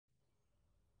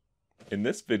In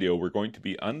this video, we're going to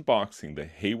be unboxing the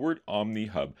Hayward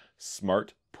OmniHub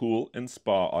Smart Pool and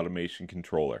Spa Automation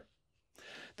Controller.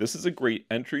 This is a great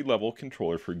entry-level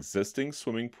controller for existing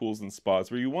swimming pools and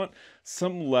spas where you want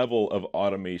some level of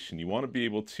automation. You want to be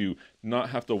able to not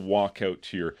have to walk out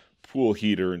to your pool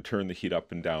heater and turn the heat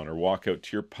up and down, or walk out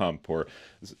to your pump, or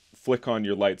flick on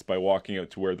your lights by walking out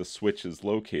to where the switch is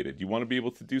located. You want to be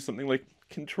able to do something like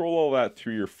control all that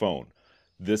through your phone.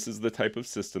 This is the type of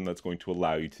system that's going to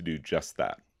allow you to do just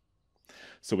that.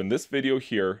 So in this video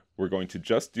here, we're going to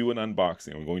just do an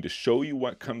unboxing. I'm going to show you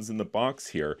what comes in the box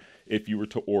here if you were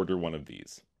to order one of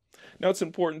these. Now, it's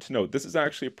important to note, this is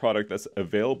actually a product that's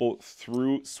available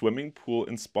through swimming pool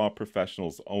and spa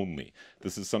professionals only.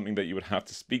 This is something that you would have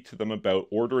to speak to them about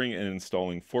ordering and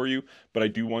installing for you, but I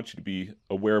do want you to be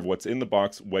aware of what's in the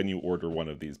box when you order one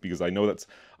of these, because I know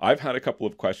I've had a couple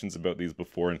of questions about these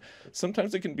before, and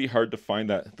sometimes it can be hard to find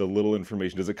the little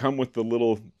information. Does it come with the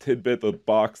little tidbit, the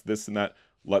box, this and that?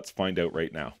 Let's find out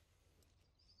right now.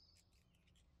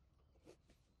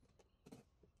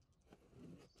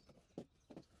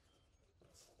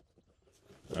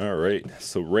 All right,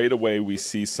 so right away we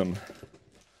see some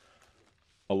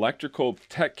electrical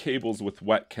tech cables with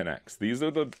wet connects. These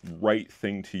are the right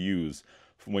thing to use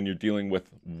when you're dealing with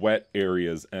wet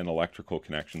areas and electrical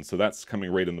connections. So that's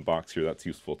coming right in the box here. That's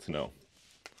useful to know.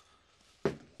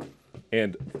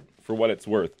 And for what it's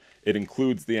worth, it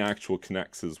includes the actual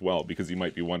connects as well, because you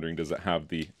might be wondering, does it have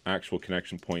the actual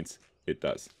connection points? It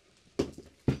does.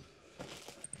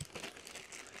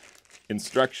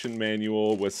 Instruction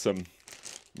manual with some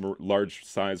large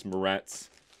size morettes.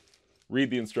 Read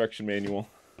the instruction manual.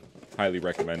 Highly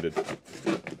recommended. All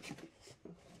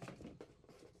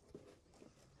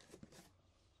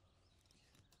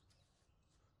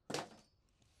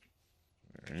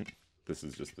right. This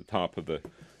is just the top of the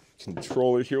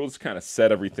controller here. We'll just kind of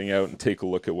set everything out and take a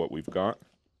look at what we've got.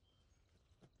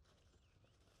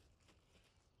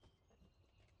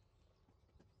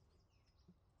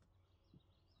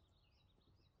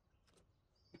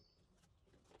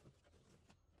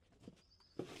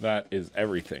 That is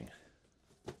everything.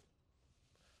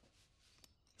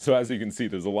 So as you can see,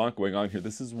 there's a lot going on here.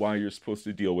 This is why you're supposed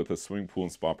to deal with a swimming pool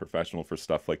and spa professional for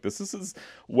stuff like this. This is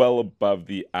well above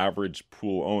the average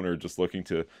pool owner just looking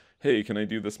to, hey, can I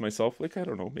do this myself? Like, I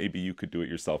don't know, maybe you could do it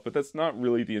yourself. But that's not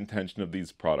really the intention of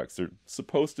these products. They're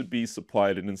supposed to be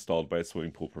supplied and installed by a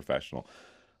swimming pool professional.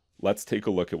 Let's take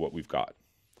a look at what we've got.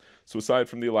 So aside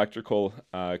from the electrical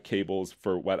cables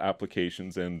for wet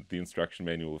applications and the instruction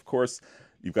manual, of course,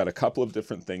 you've got a couple of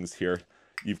different things here.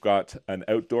 You've got an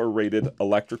outdoor rated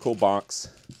electrical box.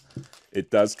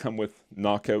 It does come with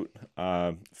knockout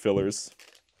fillers.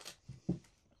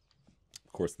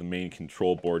 Of course, the main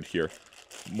control board here.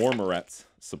 More morettes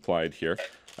supplied here.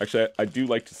 Actually, I do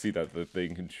like to see that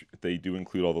they do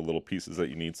include all the little pieces that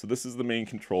you need. So this is the main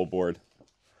control board.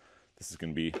 This is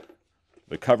going to be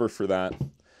the cover for that.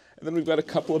 And then we've got a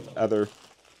couple of other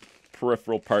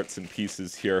peripheral parts and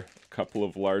pieces here. A couple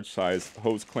of large size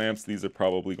hose clamps. These are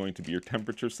probably going to be your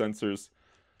temperature sensors.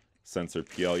 Sensor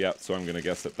PL, yeah, so I'm going to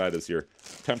guess that is your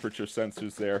temperature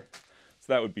sensors there.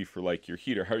 So that would be for like your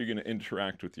heater. How are you going to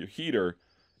interact with your heater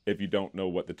if you don't know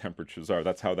what the temperatures are?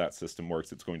 That's how that system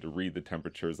works. It's going to read the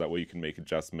temperatures. That way you can make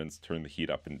adjustments, turn the heat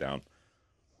up and down.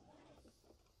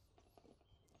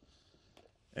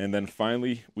 And then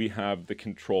finally, we have the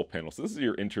control panel. So this is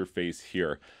your interface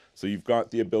here. So you've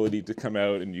got the ability to come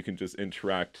out and you can just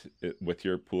interact with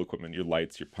your pool equipment, your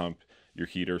lights, your pump, your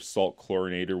heater, salt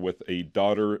chlorinator with a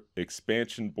daughter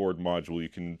expansion board module. You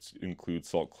can include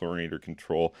salt chlorinator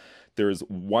control. There's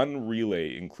one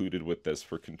relay included with this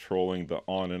for controlling the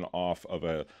on and off of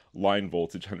a line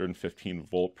voltage 115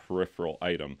 volt peripheral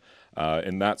item.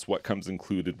 And that's what comes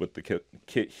included with the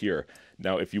kit here.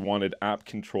 Now, if you wanted app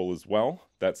control as well,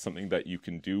 that's something that you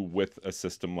can do with a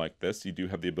system like this. You do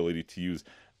have the ability to use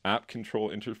app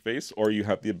control interface, or you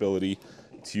have the ability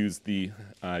to use the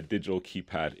digital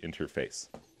keypad interface.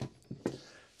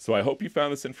 So I hope you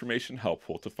found this information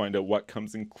helpful to find out what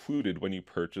comes included when you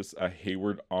purchase a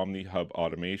Hayward OmniHub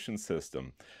automation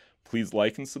system. Please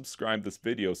like and subscribe this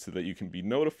video so that you can be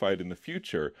notified in the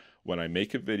future when I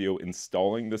make a video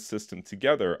installing the system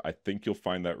together. I think you'll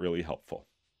find that really helpful.